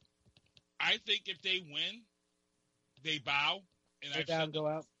 I think if they win, they bow. And they bow and go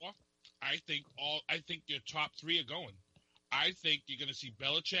out. I think your top three are going. I think you're going to see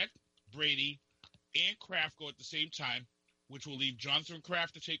Belichick, Brady, and Kraft go at the same time, which will leave Jonathan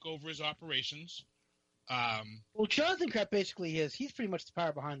Kraft to take over his operations. Well, Jonathan Kraft basically he's pretty much the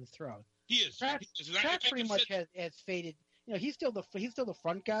power behind the throne. He is. Kraft pretty much has faded. You know, he's still the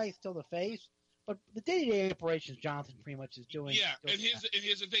front guy. He's still the face. But the day-to-day operations, Jonathan pretty much is doing. Yeah, and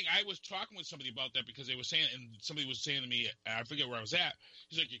here's the thing. I was talking with somebody about that because they were saying, and somebody was saying to me, I forget where I was at.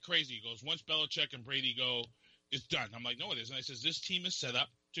 He's like, "You're crazy." He goes, "Once Belichick and Brady go, it's done." I'm like, "No, it isn't." I says, "This team is set up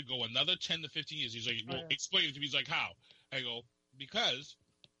to go another 10 to 15 years." He's like, "Well, explain it to me." He's like, "How?" I go, "Because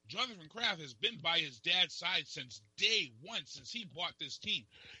Jonathan Kraft has been by his dad's side since day one, since he bought this team.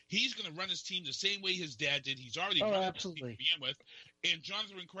 He's going to run his team the same way his dad did. He's already run his team to begin with. And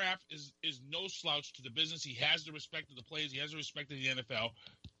Jonathan Kraft is no slouch to the business. He has the respect of the players. He has the respect of the NFL.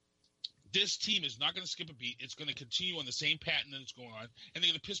 This team is not going to skip a beat. It's going to continue on the same pattern that's going on, and they're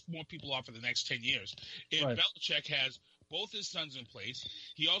going to piss more people off for the next 10 years. And Belichick has both his sons in place.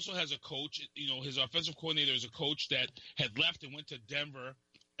 He also has a coach. You know, his offensive coordinator is a coach that had left and went to Denver,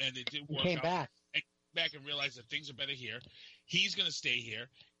 and it didn't work out. Back. And came back and realized that things are better here. He's going to stay here.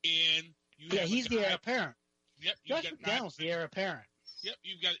 And he's the heir apparent. Yep. Josh McDaniels the heir apparent. Yep.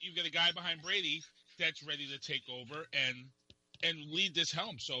 You've got a guy behind Brady that's ready to take over and lead this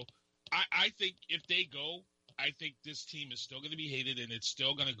helm. So I think if they go, I think this team is still going to be hated, and it's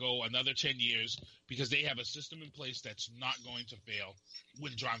still going to go another 10 years because they have a system in place that's not going to fail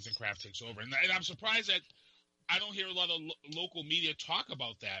when Jonathan Kraft takes over. And I'm surprised that I don't hear a lot of local media talk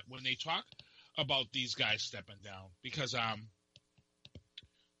about that when they talk about these guys stepping down, because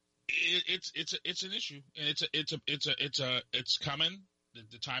it's an issue, and it's coming.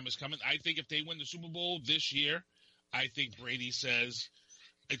 The time is coming. I think if they win the Super Bowl this year, I think Brady says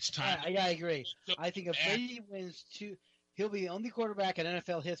it's time. I agree. I think if Brady wins he'll be the only quarterback in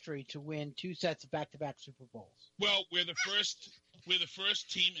NFL history to win 2 sets of back-to-back Super Bowls. Well, we're the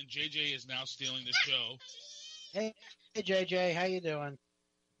first team, and JJ is now stealing the show. Hey JJ, how you doing?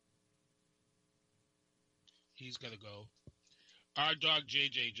 He's got to go. Our dog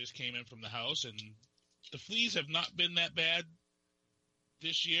JJ just came in from the house, and the fleas have not been that bad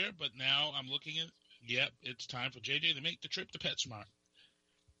this year, but now I'm looking at, it's time for JJ to make the trip to PetSmart.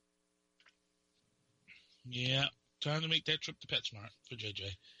 Yeah, time to make that trip to PetSmart for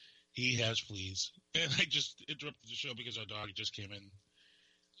JJ. He has fleas. And I just interrupted the show because our dog just came in.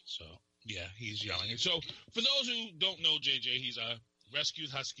 So, yeah, he's yelling. And so, for those who don't know JJ, he's a rescued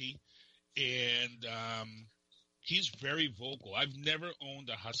husky, and he's very vocal. I've never owned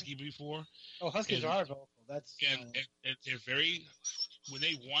a husky before. Oh, huskies are vocal. That's and they're very. When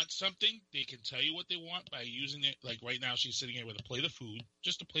they want something, they can tell you what they want by using it. Like right now, she's sitting here with a plate of food,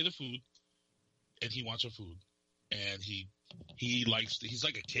 just a plate of food, and he wants her food. And he's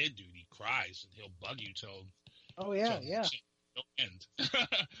like a kid, dude. He cries and he'll bug you till. Oh yeah. No end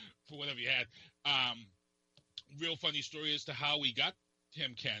for whatever you had. Real funny story as to how we got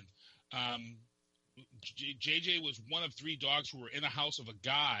him, Ken. JJ was one of 3 dogs who were in a house of a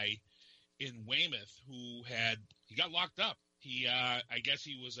guy in Weymouth who got locked up. I guess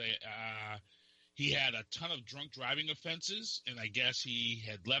he had a ton of drunk driving offenses, and I guess he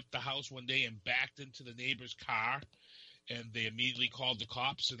had left the house one day and backed into the neighbor's car, and they immediately called the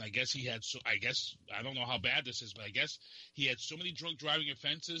cops. And I guess I don't know how bad this is, but I guess he had so many drunk driving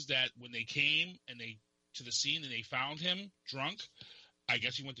offenses that when they came to the scene and they found him drunk, I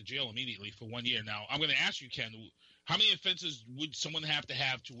guess he went to jail immediately for 1 year. Now, I'm going to ask you, Ken, how many offenses would someone have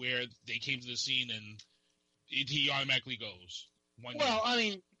to where they came to the scene and he automatically goes? 1 year? Well, I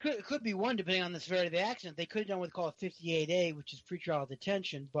mean, it could be one depending on the severity of the accident. They could have done what's called 58A, which is pretrial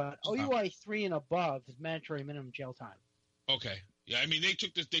detention, but OUI 3 and above is mandatory minimum jail time. Okay. Yeah, I mean, they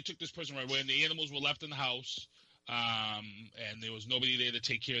took this person right away, and the animals were left in the house. and there was nobody there to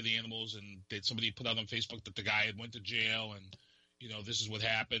take care of the animals. And somebody put out on Facebook that the guy had went to jail, and this is what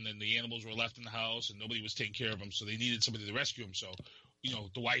happened, and the animals were left in the house, and nobody was taking care of them, so they needed somebody to rescue them. So,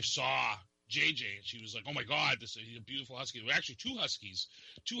 the wife saw JJ, and she was like, "Oh my God, he's a beautiful husky." There were actually two huskies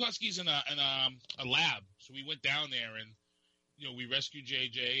and a lab. So we went down there, and we rescued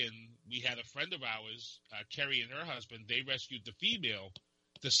JJ, and we had a friend of ours, Kerry, and her husband. They rescued the female,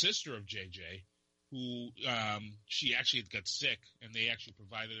 the sister of JJ, who she actually got sick, and they actually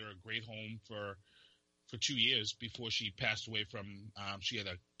provided her a great home for 2 years before she passed away from she had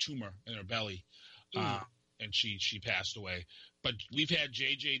a tumor in her belly, and she passed away. But we've had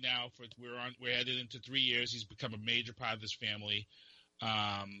JJ now we're headed into 3 years. He's become a major part of this family.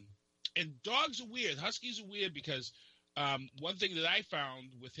 And dogs are weird. Huskies are weird because one thing that I found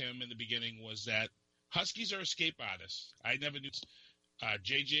with him in the beginning was that huskies are escape artists. I never knew.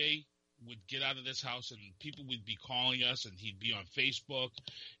 JJ would get out of this house, and people would be calling us, and he'd be on Facebook,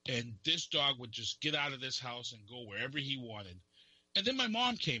 and this dog would just get out of this house and go wherever he wanted. And then my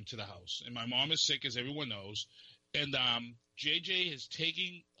mom came to the house, and my mom is sick, as everyone knows, and JJ is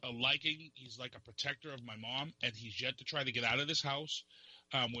taking a liking. He's like a protector of my mom, and he's yet to try to get out of this house.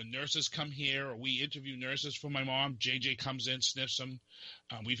 When nurses come here, or we interview nurses for my mom, JJ comes in, sniffs them.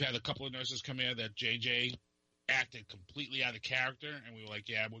 We've had a couple of nurses come here that JJ acted completely out of character, and we were like,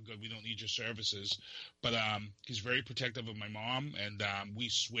 "Yeah, we're good. We don't need your services." But he's very protective of my mom, and we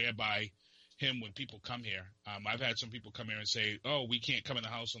swear by him when people come here. I've had some people come here and say, "Oh, we can't come in the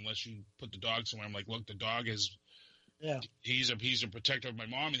house unless you put the dog somewhere." I'm like, "Look, the dog is." Yeah, he's a protector of my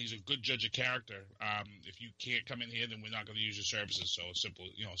mom, and he's a good judge of character. If you can't come in here, then we're not going to use your services. So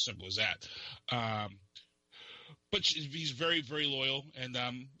simple as that. But he's very, very loyal, and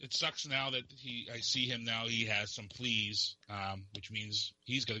it sucks now that I see him now. He has some fleas, which means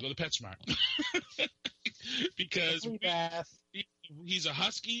he's going to go to PetSmart because he's a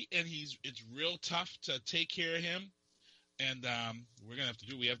husky, and it's real tough to take care of him. And we're gonna have to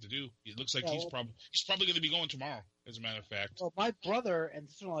do what we have to do. It looks like he's probably going to be going tomorrow. As a matter of fact. Well, my brother and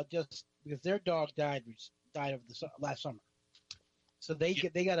sister-in-law just because their dog died of the last summer, so they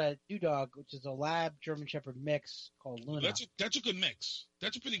got a new dog, which is a lab German Shepherd mix called Luna. That's a good mix.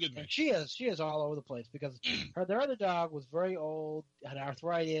 That's a pretty good mix. And she is all over the place because their other dog was very old, had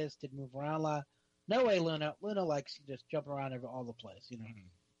arthritis, didn't move around a lot. No way, Luna. Luna likes to just jump around all the place,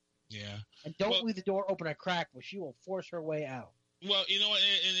 Yeah. And don't leave the door open a crack, where she will force her way out. Well,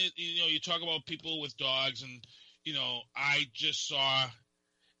 you talk about people with dogs, and I just saw.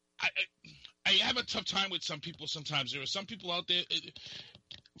 I have a tough time with some people sometimes. There are some people out there.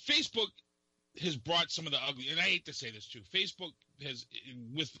 Facebook has brought some of the ugly, and I hate to say this too. Facebook has,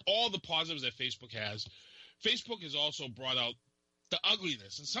 with all the positives that Facebook has also brought out the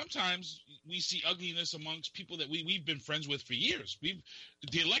ugliness. And sometimes we see ugliness amongst people that we've been friends with for years.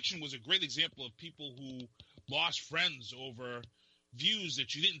 The election was a great example of people who lost friends over views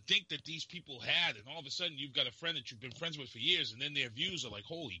that you didn't think that these people had, and all of a sudden you've got a friend that you've been friends with for years, and then their views are like,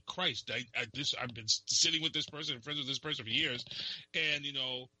 holy Christ, I've been sitting with this person and friends with this person for years, and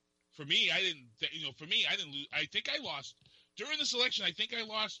for me, I didn't lose. I think I lost during this election. I think I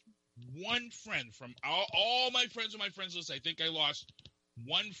lost one friend from all my friends on my friends list. I think I lost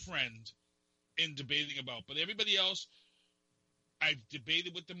one friend in debating about, but everybody else, I've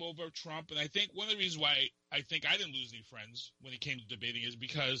debated with them over Trump, and I think one of the reasons why I think I didn't lose any friends when it came to debating is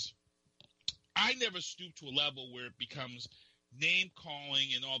because I never stooped to a level where it becomes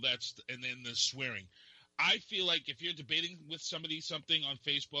name-calling and all that, and then the swearing. I feel like if you're debating with somebody something on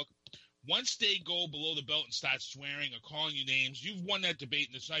Facebook, once they go below the belt and start swearing or calling you names, you've won that debate,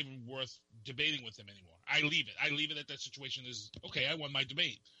 and it's not even worth debating with them anymore. I leave it that situation is, okay, I won my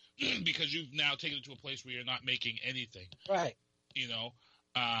debate because you've now taken it to a place where you're not making anything. Right.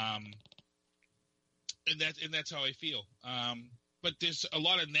 And that's how I feel. But there's a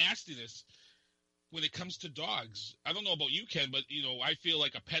lot of nastiness when it comes to dogs. I don't know about you, Ken, but I feel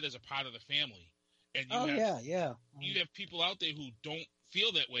like a pet is a part of the family. And you have people out there who don't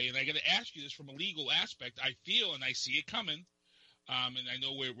feel that way. And I got to ask you this from a legal aspect. I feel, and I see it coming. And I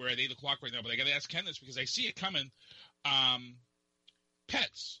know we're at 8:00 right now, but I got to ask Ken this because I see it coming.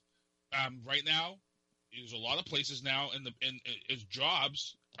 Pets. Right now, there's a lot of places now, and as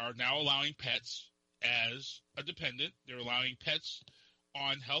jobs are now allowing pets as a dependent. They're allowing pets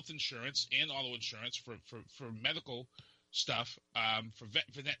on health insurance and auto insurance for medical stuff, for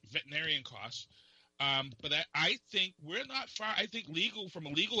veterinarian costs. But I think we're not far. I think from a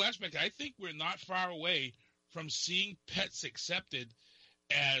legal aspect, I think we're not far away from seeing pets accepted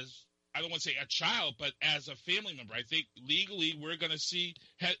as I don't want to say a child, but as a family member. I think legally we're going to see.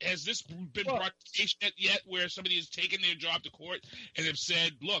 Has this been brought to case yet where somebody has taken their job to court and have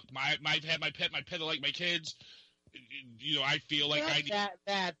said, look, I've had my pet are like my kids. I feel like I need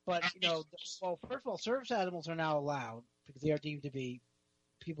that. But, first of all, service animals are now allowed because they are deemed to be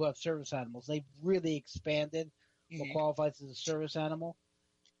people who have service animals. They've really expanded what qualifies as a service animal.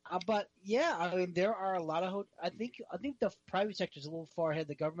 But yeah, I mean, there are a lot of. I think the private sector is a little far ahead of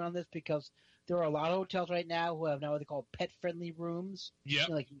the government on this because there are a lot of hotels right now who have now what they call pet-friendly rooms. Yeah.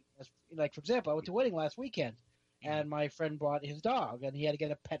 Like for example, I went to a wedding last weekend, and my friend brought his dog, and he had to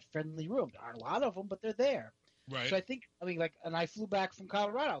get a pet-friendly room. There aren't a lot of them, but they're there. Right. So and I flew back from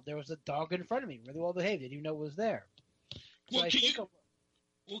Colorado. There was a dog in front of me, really well behaved. Didn't even know it was there. Well,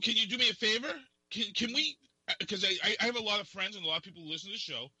 can you do me a favor? Can we? Because I have a lot of friends and a lot of people who listen to the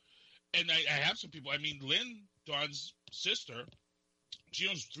show, and I have some people. I mean, Lynn, Dawn's sister, she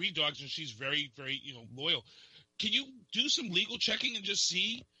owns 3 dogs, and she's very, very, loyal. Can you do some legal checking and just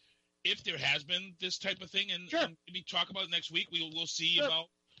see if there has been this type of thing, and, sure. and maybe talk about it next week? We'll see sure. about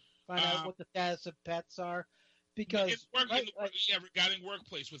find out what the status of pets are, because regarding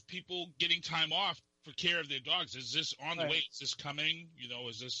workplace with people getting time off for care of their dogs. Is this on the way? Is this coming?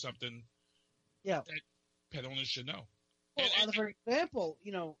 Is this something? Yeah. That pet owners should know. Well, for example,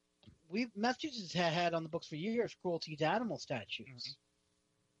 Massachusetts had on the books for years cruelty to animal statutes.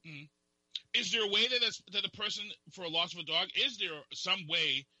 Mm-hmm. Is there a way that a person, for a loss of a dog, is there some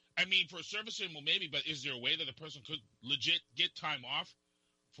way? I mean, for a service animal, maybe, but is there a way that a person could legit get time off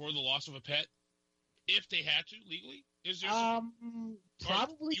for the loss of a pet if they had to legally? Is there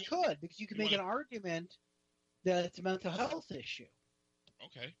probably could, because you could make an argument that it's a mental health issue.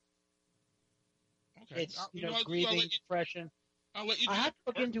 Okay. It's grieving, depression. I'll let you. I have to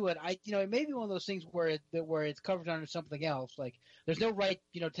look into it. It may be one of those things where it's covered under something else. Like there's no right,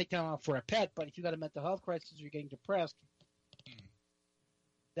 take time off for a pet, but if you got a mental health crisis or you're getting depressed,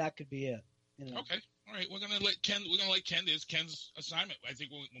 that could be it. Okay. All right. We're gonna let Ken. There's Ken's assignment. I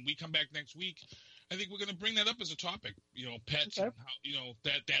think when we come back next week, I think we're gonna bring that up as a topic. Pets. Okay. And how,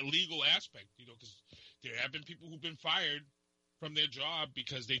 that legal aspect. Because there have been people who've been fired from their job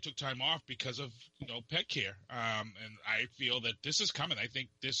because they took time off because of pet care. And I feel that this is coming. I think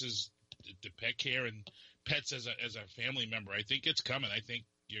this is the pet care and pets as a family member. I think it's coming. I think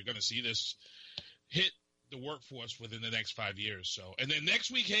you're going to see this hit the workforce within the next 5 years. So, and then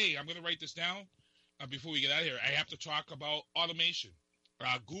next week, hey, I'm going to write this down before we get out of here. I have to talk about automation.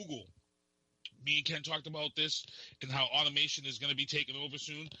 Google. Me and Ken talked about this and how automation is going to be taken over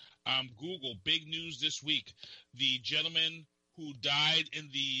soon. Google, big news this week. The gentleman who died in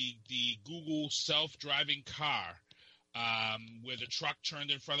the Google self-driving car, where the truck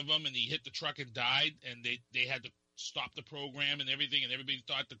turned in front of him and he hit the truck and died, and they had to stop the program and everything, and everybody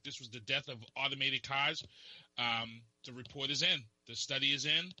thought that this was the death of automated cars. The report is in. The study is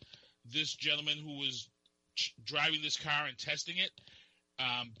in. This gentleman who was driving this car and testing it,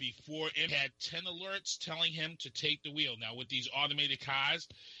 before it had 10 alerts telling him to take the wheel. Now, with these automated cars,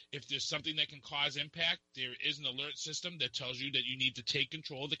 if there's something that can cause impact, there is an alert system that tells you that you need to take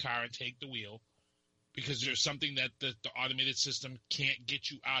control of the car and take the wheel, because there's something that the automated system can't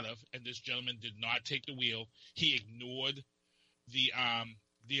get you out of, and this gentleman did not take the wheel. He ignored the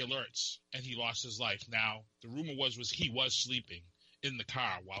alerts, and he lost his life. Now, the rumor was he was sleeping in the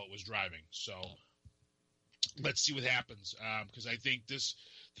car while it was driving, so let's see what happens, because I think this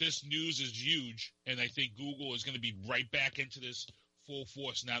news is huge, and I think Google is going to be right back into this full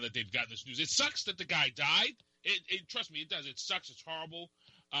force now that they've gotten this news. It sucks that the guy died. Trust me, it does. It sucks. It's horrible.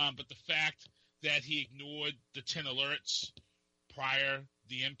 But the fact that he ignored the 10 alerts prior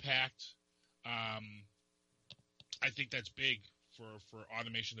the impact, I think that's big for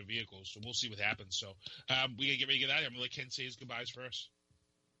automation of vehicles. So we'll see what happens. So we got to get ready to get out of here. I'm going to let Ken say his goodbyes first.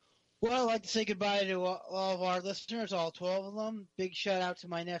 Well, I'd like to say goodbye to all of our listeners, all 12 of them. Big shout out to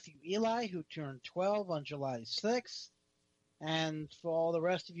my nephew Eli, who turned 12 on July 6th. And for all the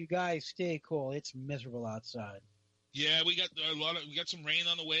rest of you guys, stay cool. It's miserable outside. Yeah, we got some rain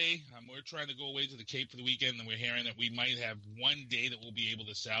on the way. We're trying to go away to the Cape for the weekend, and we're hearing that we might have one day that we'll be able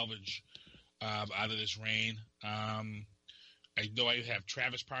to salvage out of this rain. I know I have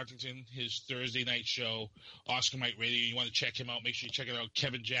Travis Partington, his Thursday night show, Oscar Mike Radio. You want to check him out, make sure you check it out.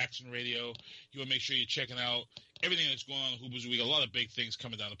 Kevin Jackson Radio. You want to make sure you're checking out everything that's going on in Hoopers. We got a lot of big things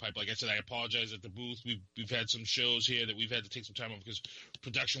coming down the pipe. Like I said, I apologize at the booth. We've had some shows here that we've had to take some time off because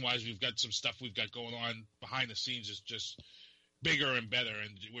production-wise, we've got some stuff we've got going on behind the scenes. It's just bigger and better,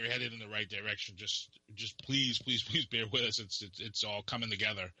 and we're headed in the right direction. Just please bear with us. It's all coming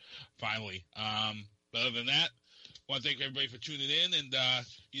together finally. But other than that, want to thank everybody for tuning in. And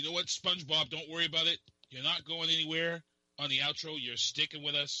you know what, SpongeBob, don't worry about it. You're not going anywhere on the outro. You're sticking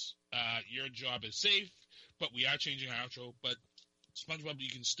with us. Your job is safe, but we are changing our outro. But SpongeBob, you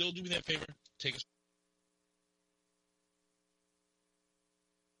can still do me that favor. Take us.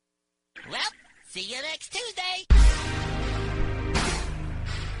 Well, see you next Tuesday.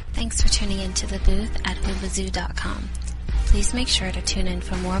 Thanks for tuning in to The Booth at Ubazoo.com. Please make sure to tune in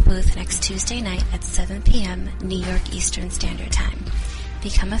for more Booth next Tuesday night at 7 p.m. New York Eastern Standard Time.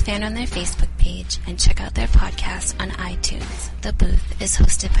 Become a fan on their Facebook page and check out their podcast on iTunes. The Booth is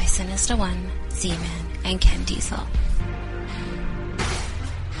hosted by Sinister One, Z-Man, and Ken Diesel.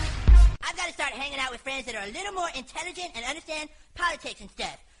 I've got to start hanging out with friends that are a little more intelligent and understand politics and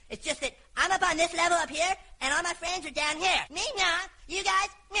stuff. It's just that I'm up on this level up here, and all my friends are down here. Me, nah. You guys,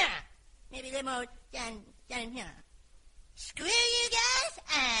 nah. Maybe a little more down in here. Screw you guys,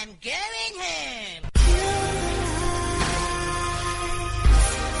 I'm going home.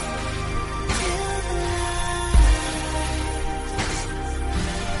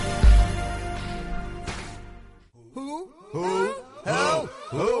 Who?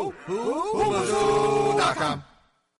 Ubazoo.com.